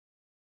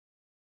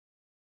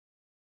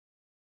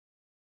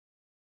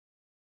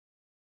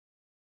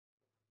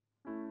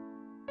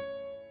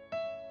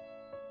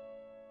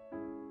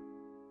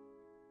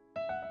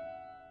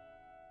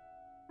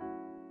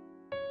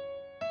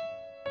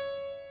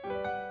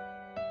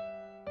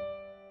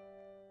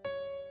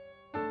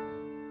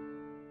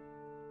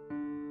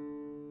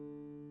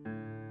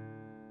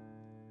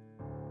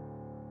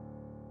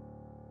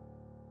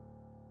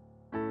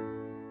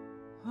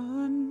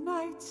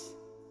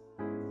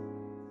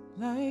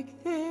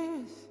like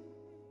this,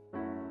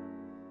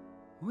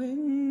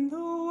 when the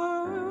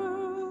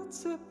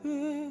world's a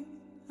bit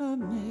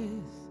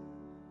amiss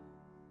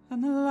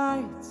and the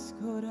lights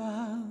go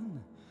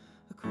down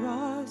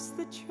across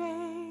the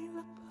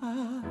trailer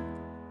park.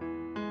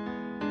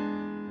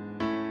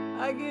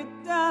 I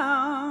get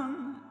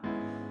down,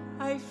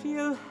 I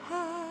feel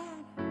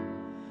hard,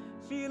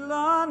 feel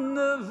on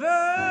the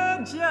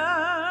verge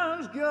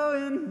of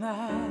going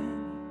mad,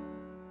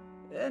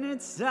 and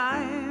it's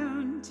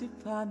time to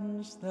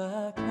punch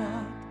the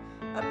clock.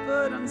 I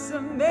put on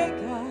some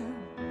makeup,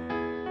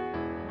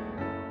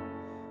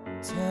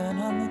 turn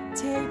on the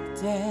tape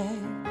deck,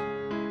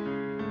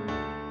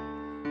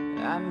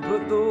 and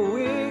put the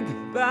wig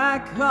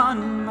back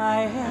on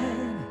my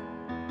head.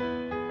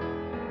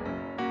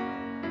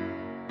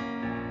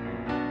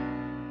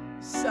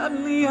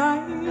 Suddenly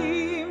I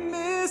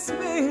miss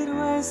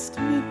Midwest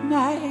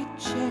midnight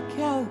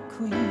checkout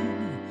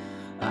queen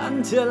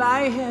until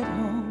I head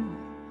home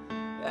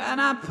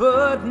and I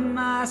put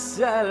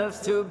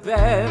myself to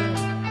bed.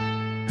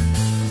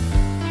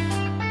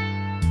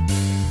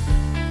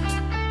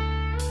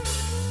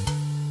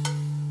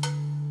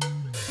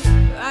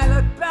 I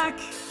look back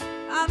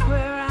on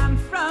where I'm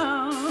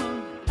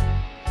from,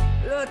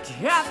 look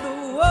at the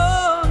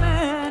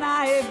woman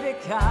I've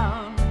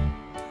become,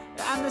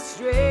 and the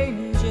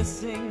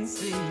strangest thing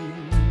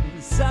seems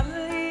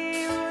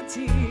suddenly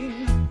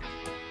routine.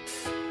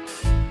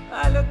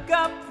 I look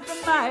up from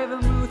my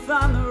vermouth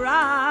on the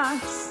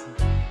rocks,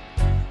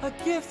 a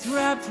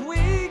gift-wrapped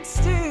wig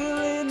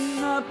still in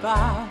the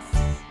box,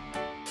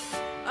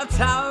 a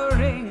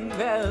towering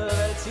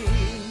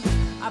velveteen.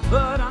 I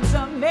put on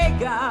some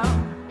makeup,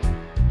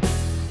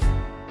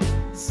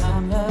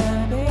 summer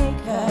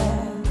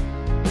makeup,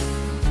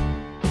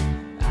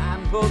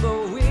 and pull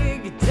the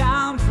wig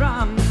down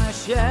from the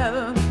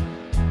shelf.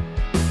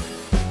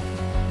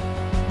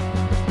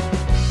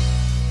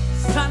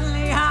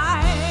 Suddenly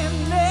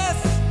I'm this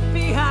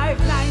Beehive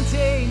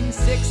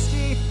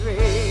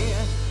 1963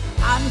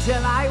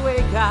 until I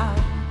wake up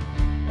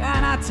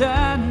and I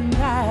turn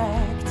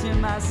back to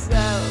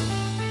myself.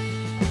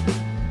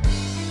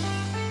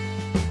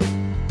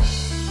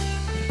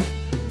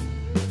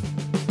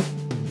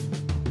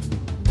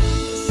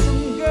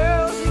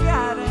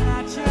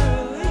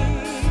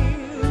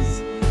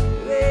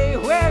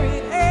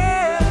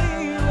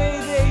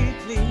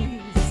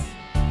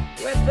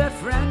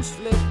 French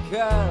flip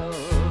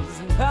curls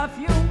and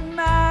perfume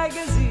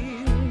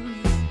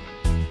magazines.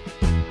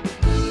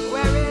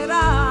 Wear it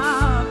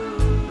up,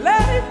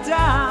 let it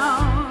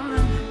down.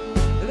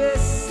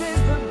 This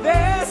is the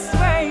best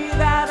way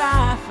that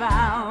I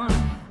found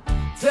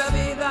to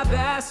be the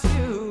best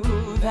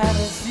you've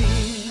ever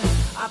seen.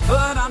 I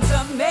put on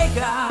some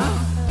makeup,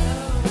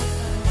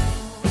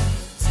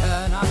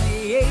 turn on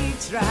the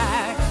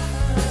 8-track,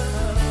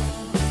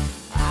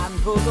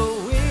 and pull the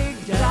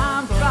wig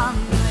down from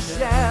the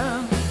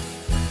shelf.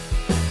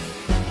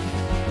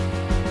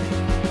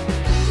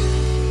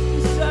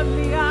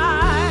 Suddenly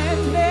I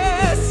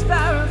miss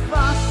Farrah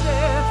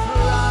Fawcett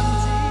from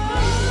TV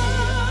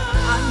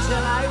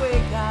until I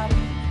wake up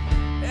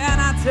and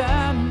I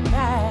turn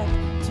back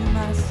to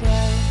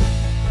myself.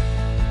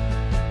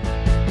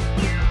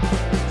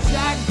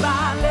 Jack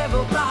Bar,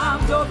 Level Bomb,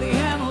 Dorothy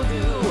Hamill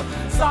do,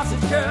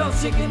 sausage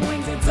curls, chicken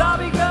wings, it's all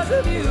because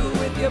of you.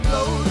 With your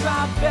blow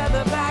drop,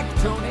 feather back,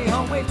 Tony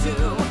Homeway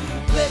too.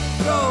 Flip,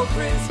 throw,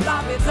 Chris,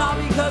 flop, it's all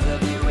because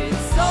of you.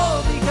 It's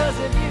all because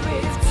of you.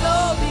 It's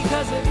all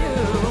because of you.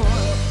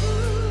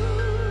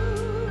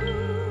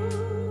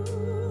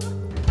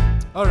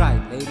 All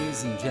right,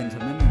 ladies and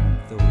gentlemen,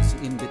 those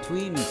in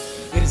between,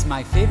 it is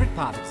my favorite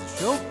part of the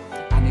show,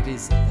 and it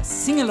is the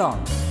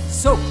sing-along.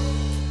 So,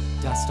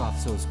 dust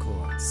off those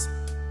chords.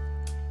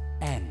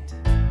 And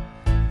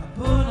I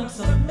put on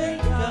some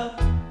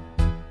makeup,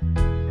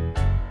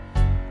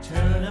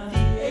 turn up the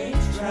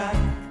 8-track,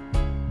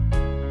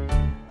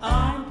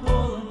 I'm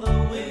pulling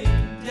the wig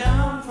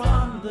down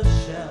from the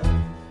shelf.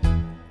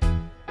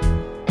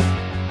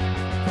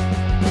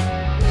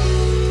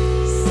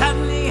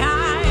 Suddenly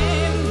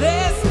I'm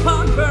this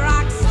punk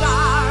rock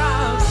star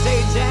of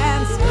stage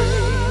and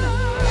screen,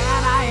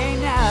 and I'm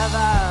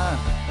never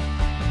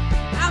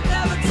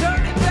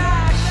turning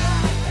back.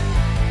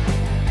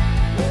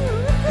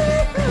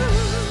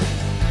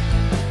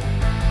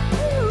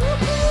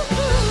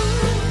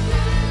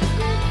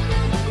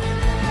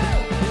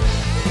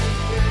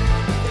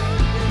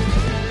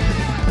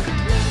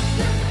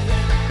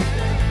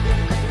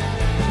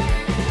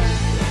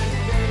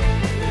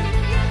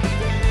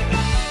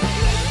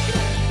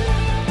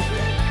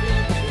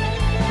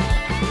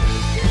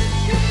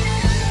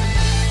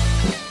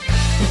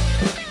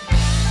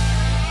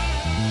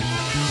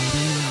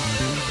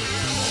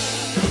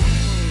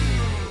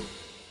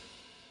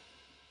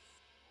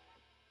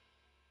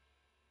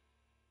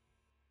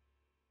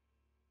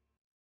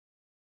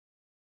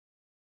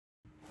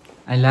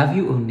 I love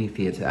you, Olney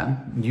Theatre.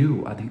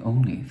 You are the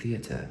only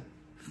theatre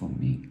for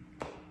me.